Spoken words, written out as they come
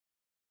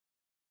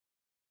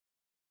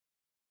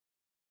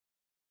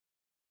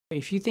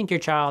If you think your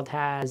child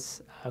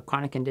has a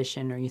chronic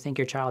condition or you think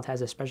your child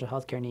has a special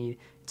healthcare need,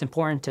 it's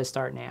important to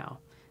start now.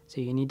 So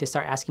you need to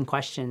start asking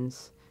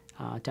questions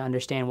to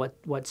understand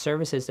what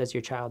services does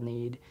your child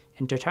need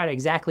and to try to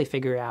exactly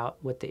figure out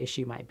what the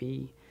issue might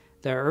be.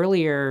 The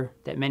earlier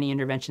that many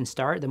interventions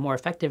start, the more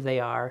effective they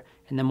are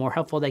and the more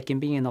helpful they can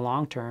be in the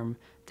long term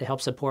to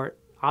help support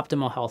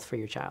optimal health for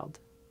your child.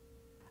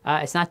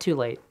 It's not too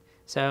late.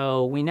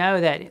 So we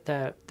know that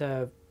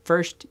the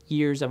first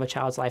years of a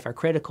child's life are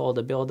critical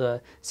to build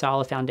a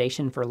solid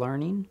foundation for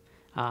learning,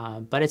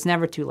 but it's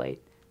never too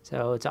late.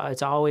 So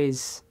it's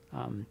always,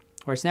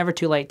 or it's never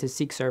too late to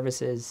seek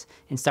services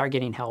and start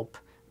getting help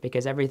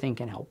because everything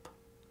can help.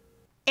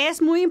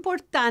 Es muy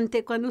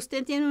importante cuando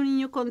usted tiene un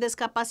niño con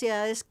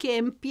discapacidades que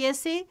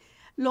empiece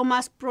lo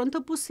más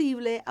pronto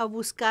posible a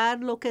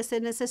buscar lo que se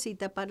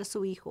necesita para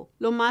su hijo.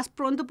 Lo más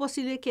pronto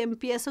posible que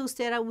empiece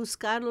usted a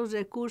buscar los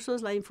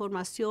recursos, la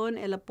información,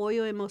 el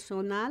apoyo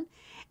emocional,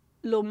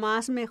 lo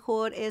más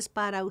mejor es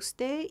para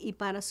usted y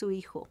para su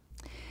hijo.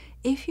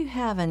 If you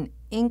have an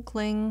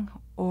inkling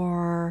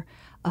or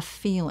a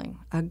feeling,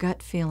 a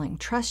gut feeling,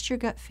 trust your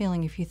gut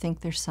feeling if you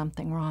think there's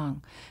something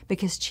wrong,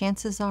 because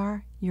chances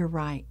are you're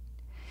right.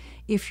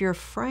 If you're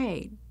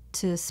afraid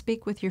to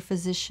speak with your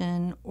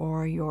physician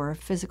or your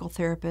physical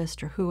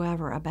therapist or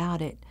whoever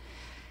about it,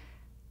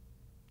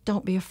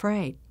 don't be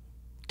afraid.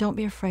 Don't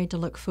be afraid to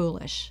look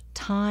foolish.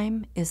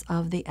 Time is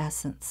of the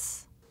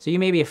essence. So you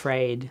may be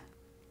afraid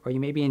or you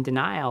may be in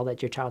denial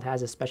that your child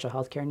has a special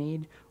healthcare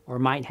need or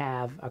might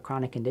have a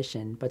chronic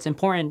condition, but it's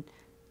important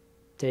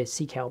to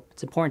seek help.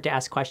 It's important to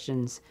ask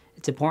questions.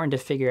 It's important to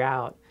figure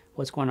out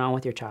what's going on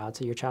with your child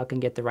so your child can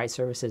get the right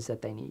services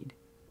that they need.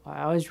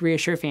 I always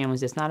reassure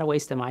families it's not a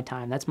waste of my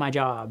time. That's my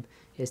job,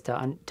 is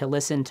to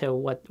listen to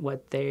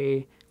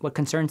what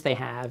concerns they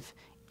have,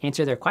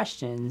 answer their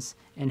questions,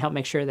 and help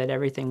make sure that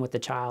everything with the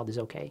child is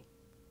okay.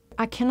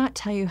 I cannot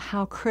tell you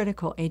how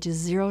critical ages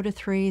 0 to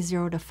 3,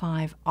 0 to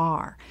 5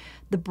 are.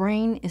 The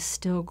brain is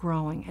still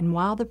growing, and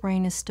while the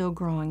brain is still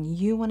growing,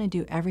 you want to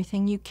do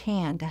everything you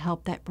can to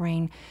help that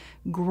brain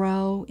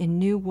grow in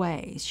new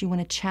ways. You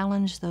want to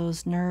challenge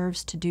those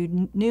nerves to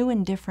do new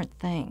and different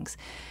things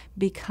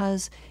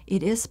because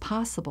it is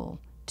possible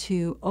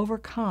to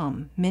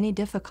overcome many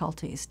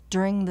difficulties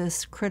during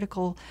this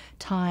critical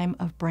time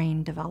of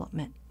brain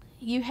development.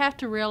 You have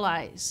to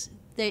realize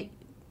that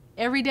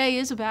every day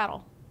is a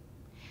battle.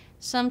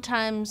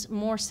 Sometimes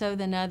more so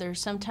than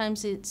others.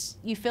 Sometimes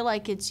you feel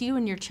like it's you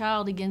and your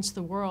child against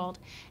the world.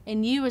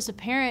 And you as a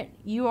parent,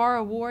 you are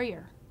a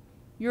warrior.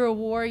 You're a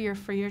warrior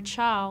for your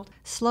child.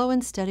 Slow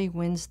and steady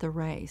wins the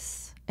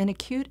race. An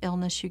acute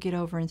illness you get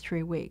over in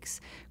 3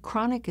 weeks.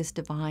 Chronic is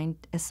defined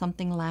as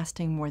something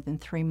lasting more than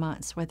 3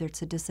 months, whether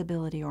it's a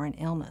disability or an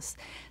illness.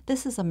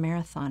 This is a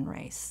marathon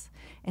race.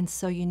 And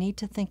so you need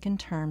to think in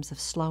terms of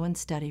slow and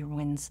steady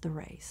wins the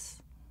race.